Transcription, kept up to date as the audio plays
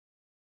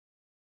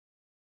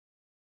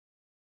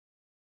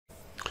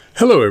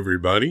Hello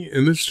everybody.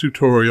 In this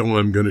tutorial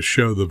I'm going to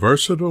show the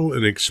versatile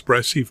and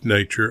expressive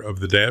nature of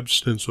the Dab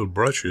Stencil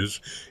brushes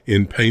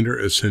in Painter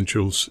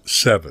Essentials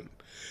 7.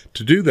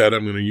 To do that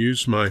I'm going to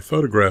use my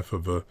photograph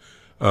of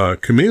a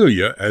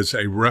camellia as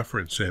a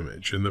reference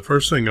image, and the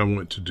first thing I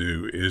want to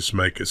do is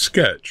make a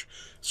sketch.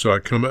 So I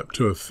come up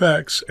to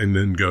Effects and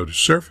then go to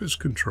Surface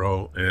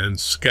Control and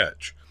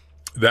Sketch.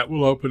 That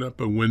will open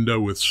up a window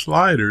with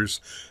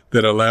sliders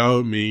that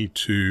allow me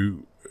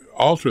to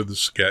alter the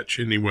sketch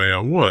any way I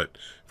want.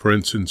 For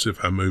instance,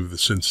 if I move the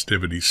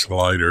sensitivity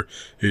slider,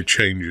 it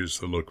changes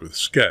the look of the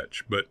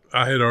sketch. But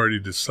I had already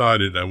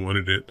decided I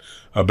wanted it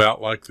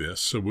about like this,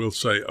 so we'll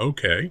say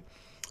OK,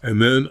 and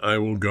then I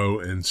will go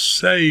and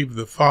save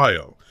the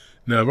file.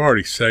 Now, I've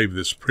already saved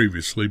this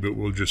previously, but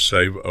we'll just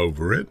save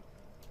over it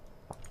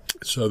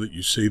so that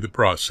you see the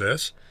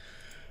process.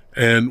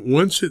 And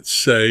once it's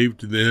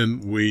saved,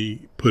 then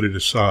we put it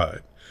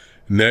aside.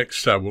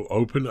 Next, I will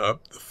open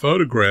up the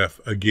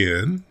photograph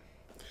again,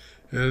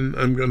 and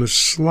I'm going to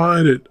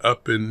slide it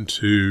up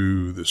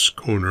into this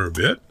corner a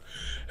bit.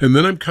 And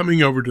then I'm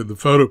coming over to the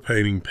photo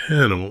painting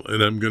panel,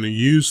 and I'm going to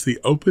use the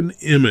open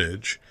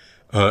image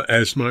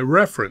as my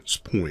reference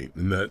point.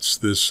 And that's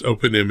this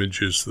open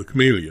image is the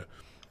camellia.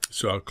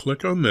 So I'll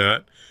click on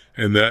that,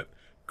 and that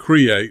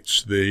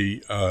creates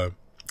the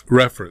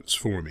reference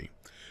for me.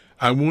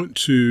 I want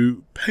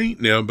to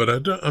paint now,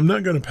 but I'm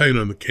not going to paint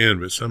on the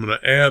canvas. I'm going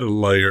to add a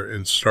layer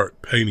and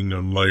start painting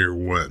on layer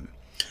 1.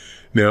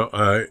 Now,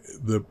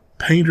 the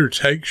Painter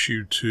takes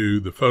you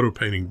to the photo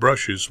painting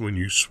brushes when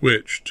you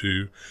switch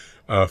to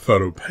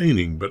photo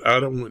painting, but I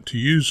don't want to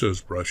use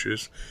those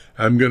brushes.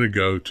 I'm going to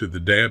go to the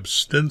Dab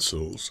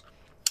Stencils,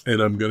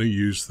 and I'm going to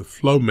use the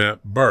Flow Map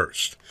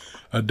Burst.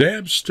 A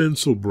Dab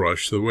Stencil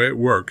brush, the way it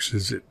works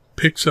is it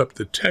picks up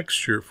the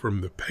texture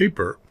from the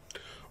paper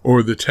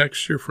or the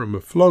texture from a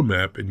flow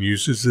map and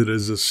uses it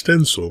as a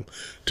stencil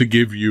to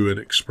give you an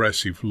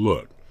expressive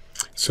look.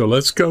 So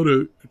let's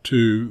go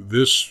to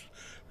this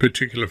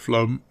particular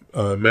Flow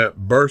Map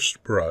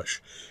Burst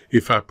brush.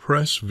 If I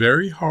press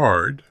very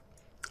hard,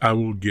 I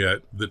will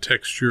get the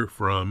texture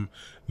from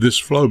this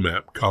flow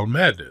map called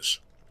Madness.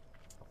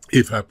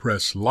 If I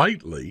press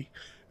lightly,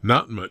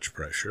 not much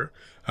pressure,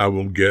 I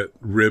will get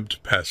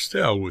Ribbed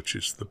Pastel, which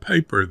is the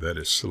paper that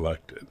is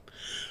selected.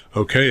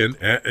 Okay,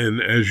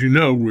 and as you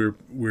know,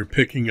 we're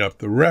picking up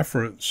the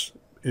reference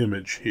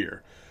image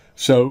here.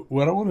 So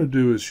what I want to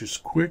do is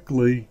just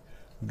quickly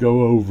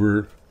go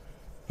over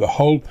the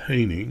whole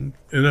painting,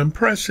 and I'm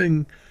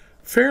pressing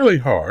fairly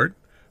hard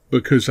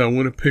because I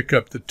want to pick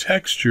up the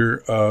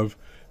texture of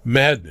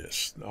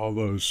Madness, all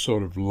those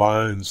sort of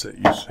lines that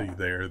you see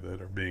there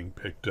that are being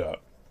picked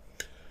up.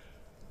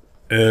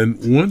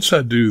 And once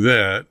I do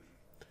that,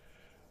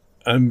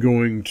 I'm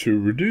going to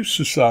reduce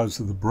the size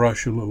of the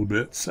brush a little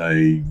bit,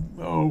 say,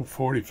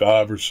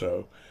 45 or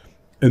so.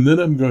 And then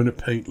I'm going to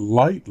paint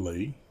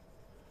lightly,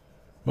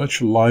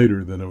 much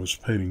lighter than I was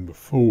painting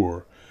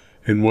before.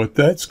 And what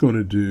that's going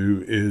to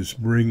do is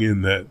bring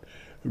in that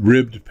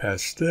Ribbed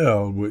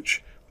Pastel,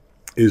 which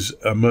is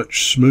a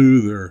much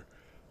smoother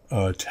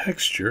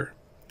texture.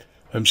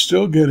 I'm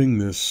still getting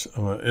this,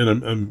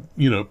 and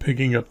I'm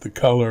picking up the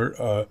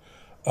color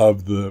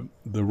of the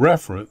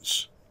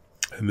reference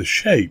and the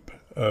shape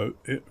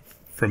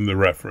from the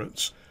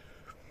reference,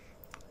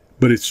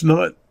 but it's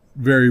not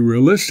very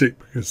realistic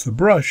because the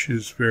brush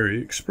is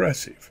very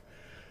expressive.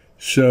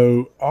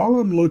 So all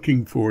I'm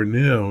looking for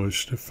now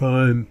is to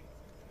find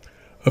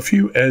a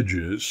few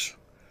edges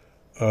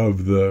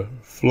of the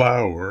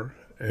flower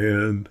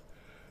and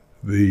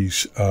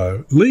these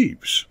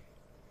leaves,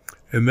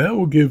 and that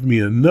will give me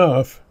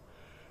enough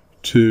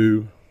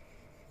to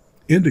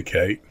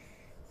indicate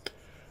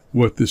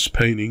what this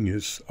painting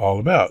is all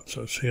about.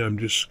 So see, I'm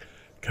just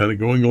kind of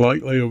going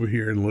lightly over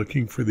here and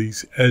looking for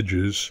these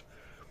edges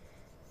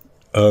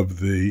of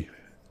the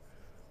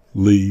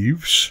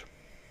leaves.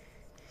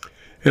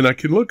 And I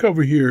can look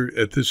over here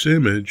at this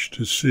image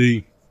to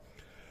see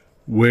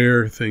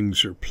where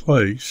things are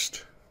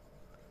placed.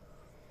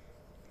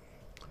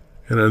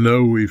 And I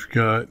know we've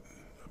got a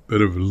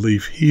bit of a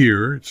leaf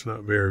here. It's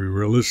not very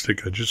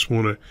realistic. I just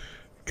want to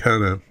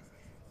kind of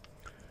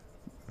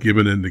give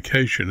an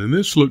indication. And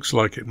this looks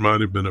like it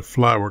might have been a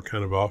flower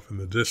kind of off in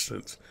the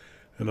distance.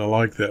 And I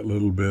like that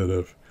little bit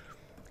of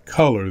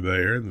color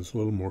there. And there's a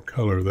little more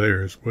color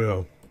there as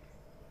well.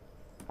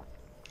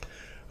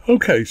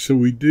 Okay, so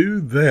we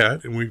do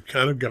that, and we've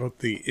kind of got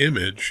the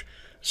image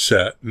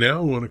set. Now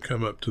I want to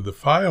come up to the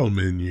File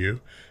menu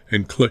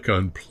and click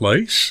on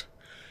Place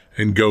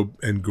and go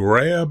and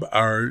grab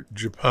our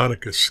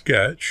Japonica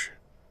sketch,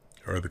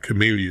 or the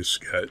Camellia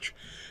sketch.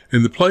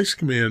 And the Place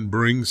command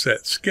brings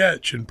that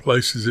sketch and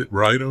places it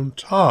right on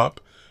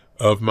top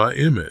of my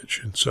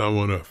image. And so I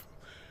want to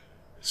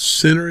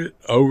center it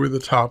over the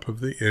top of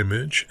the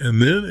image.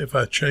 And then if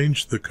I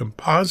change the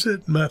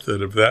composite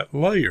method of that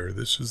layer,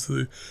 this is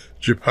the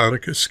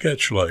Japonica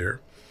sketch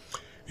layer,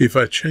 if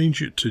I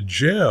change it to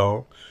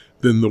gel,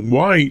 then the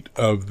white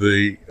of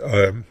the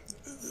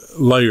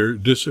layer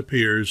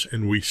disappears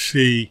and we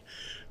see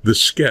the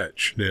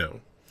sketch now.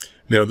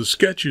 Now the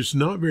sketch is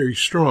not very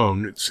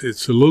strong.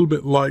 It's a little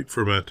bit light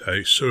for my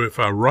taste. So if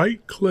I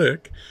right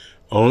click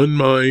on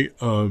my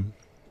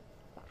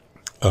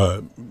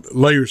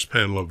layers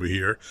panel over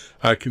here,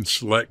 I can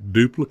select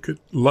duplicate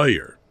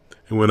layer.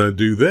 And when I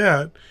do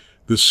that,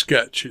 the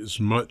sketch is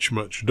much,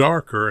 much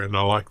darker, and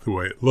I like the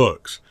way it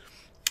looks.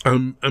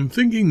 I'm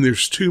thinking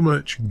there's too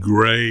much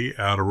gray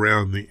out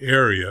around the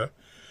area,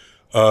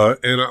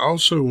 and I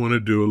also want to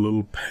do a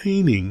little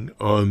painting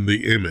on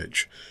the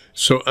image.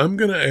 So I'm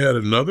going to add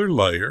another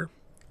layer.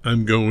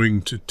 I'm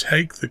going to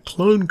take the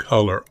clone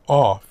color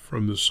off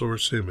from the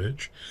source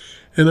image,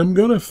 and I'm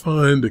going to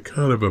find a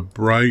kind of a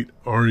bright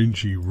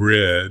orangey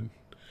red,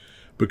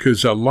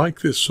 because I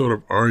like this sort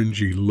of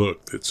orangey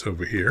look that's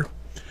over here.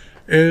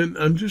 And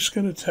I'm just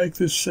going to take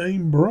this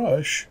same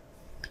brush,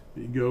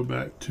 you go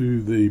back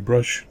to the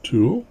brush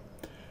tool,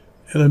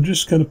 and I'm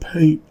just going to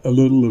paint a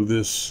little of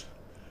this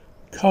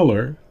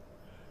color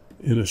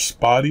in a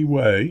spotty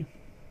way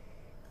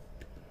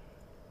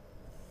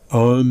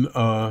on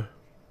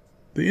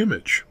the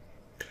image.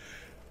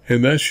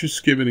 And that's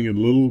just giving it a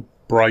little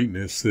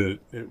brightness that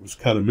it was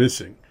kind of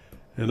missing.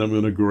 And I'm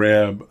going to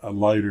grab a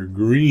lighter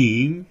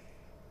green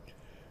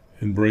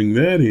and bring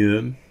that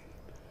in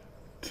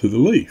to the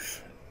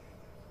leaf.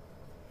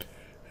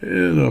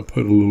 And I'll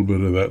put a little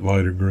bit of that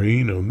lighter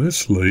green on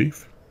this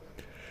leaf.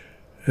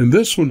 And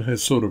this one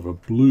has sort of a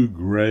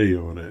blue-gray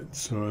on it.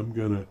 So I'm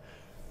going to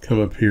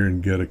come up here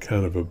and get a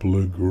kind of a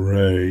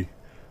blue-gray.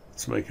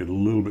 Let's make it a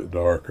little bit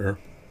darker.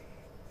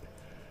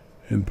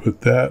 And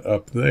put that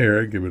up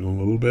there, give it a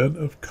little bit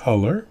of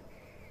color.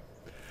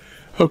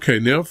 Okay,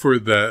 now for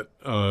that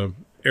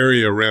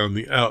area around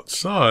the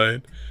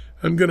outside,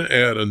 I'm going to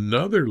add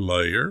another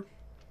layer.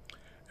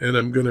 And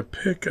I'm going to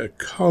pick a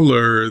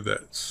color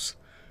that's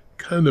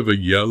kind of a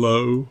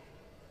yellow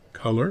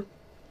color,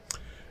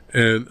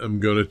 and I'm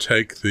going to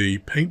take the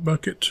paint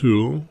bucket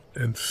tool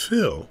and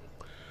fill.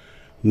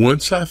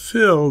 Once I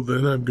fill,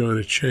 then I'm going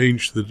to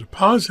change the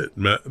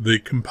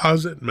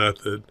composite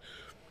method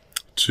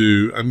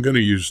to, I'm going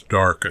to use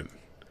darken,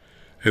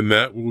 and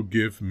that will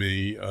give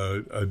me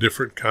a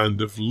different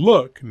kind of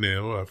look.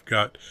 Now I've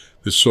got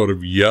this sort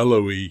of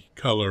yellowy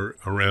color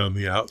around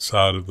the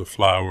outside of the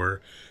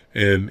flower,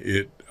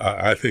 and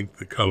I think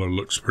the color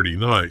looks pretty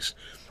nice.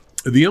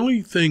 The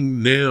only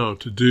thing now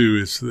to do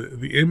is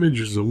the image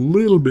is a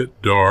little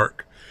bit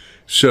dark.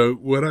 So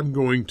what I'm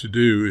going to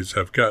do is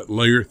I've got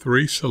layer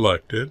 3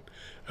 selected.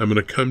 I'm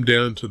going to come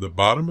down to the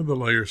bottom of the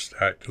layer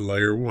stack to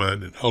layer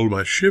 1 and hold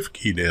my shift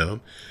key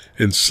down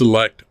and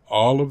select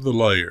all of the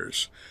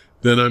layers.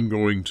 Then I'm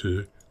going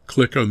to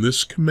click on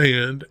this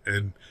command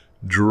and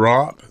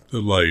drop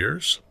the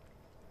layers.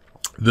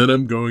 Then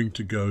I'm going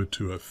to go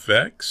to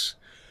Effects,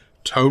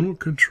 Tonal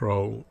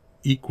Control,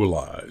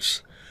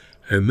 Equalize.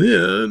 And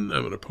then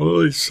I'm going to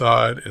pull it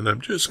aside, and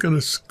I'm just going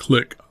to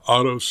click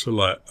Auto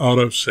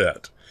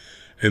Set.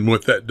 And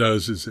what that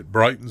does is it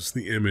brightens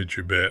the image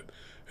a bit.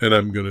 And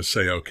I'm going to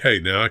say, okay,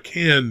 now I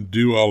can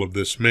do all of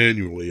this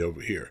manually over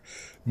here.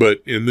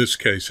 But in this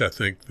case, I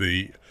think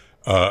the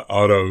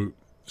Auto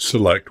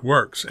Select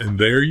works. And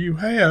there you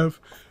have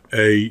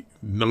a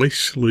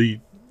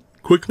nicely,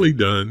 quickly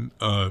done,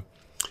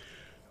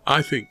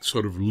 I think,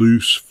 sort of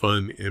loose,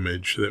 fun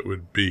image that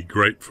would be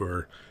great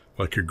for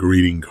like a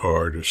greeting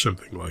card or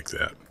something like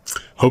that.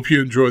 Hope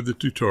you enjoyed the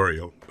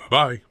tutorial.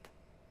 Bye-bye.